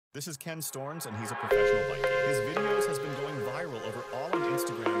This is Ken Storms, and he's a professional biker. His videos has been going viral over all on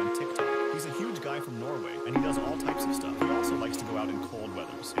Instagram and TikTok. He's a huge guy from Norway, and he does all types of stuff. He also likes to go out in cold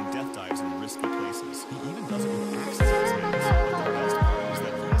weathers and death dives in risky places. He even does it with axes in his hands. But the best part is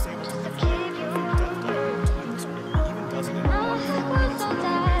that he is able to perform a death dive in between this, or he even does it in 1 minute. It's really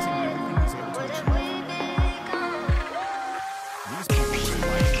amazing everything he's able to achieve. These people are sliding down the lane, starting in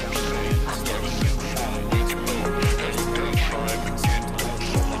the valley. It's terrifying at the same time.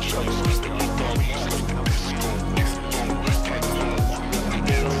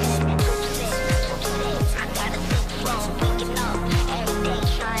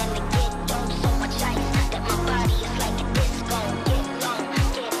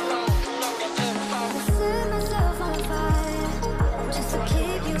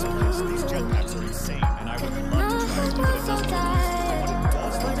 These jetpacks are insane, and I would love to try it, but it doesn't work. What it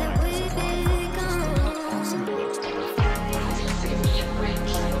does look like is a lot of fun. How awesome it looks.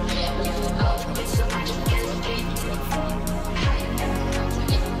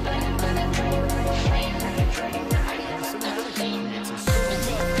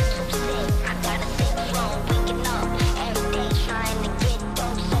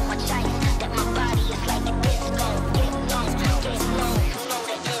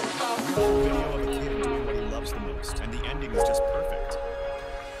 And the ending is just perfect.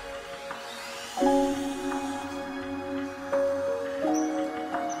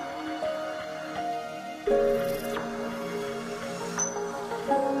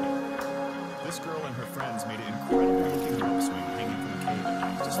 This girl and her friends made an incredible looking rope swing hanging from a cave at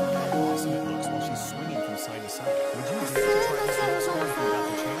night. Just look how awesome it looks while she's swinging from side to side. Would you dare to try this rope swing if you got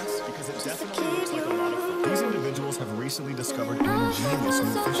the chance? Because it definitely looks like a lot of fun. These individuals have recently discovered an ingenious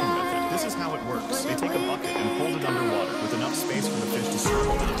new fishing method. This is how it works. They take a bucket and hold it underwater with enough space for the fish to swim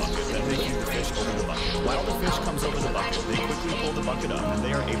over the bucket. Then they feed the fish over the bucket. While the fish comes over the bucket, they quickly pull the bucket up and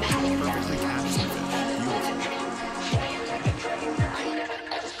they are able to perfectly catch the fish.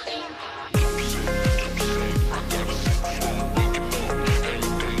 Beautiful.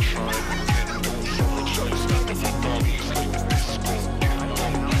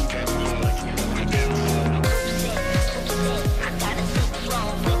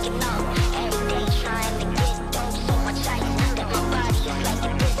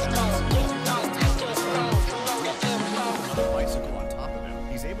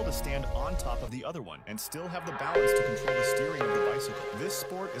 Stand on top of the other one and still have the balance to control the steering of the bicycle. This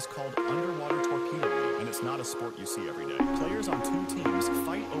sport is called underwater torpedoing, and it's not a sport you see every day. Players on 2 teams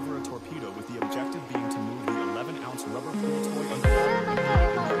fight over a torpedo with the objective being to move the 11-ounce rubber pool toy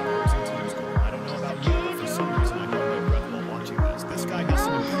underwater.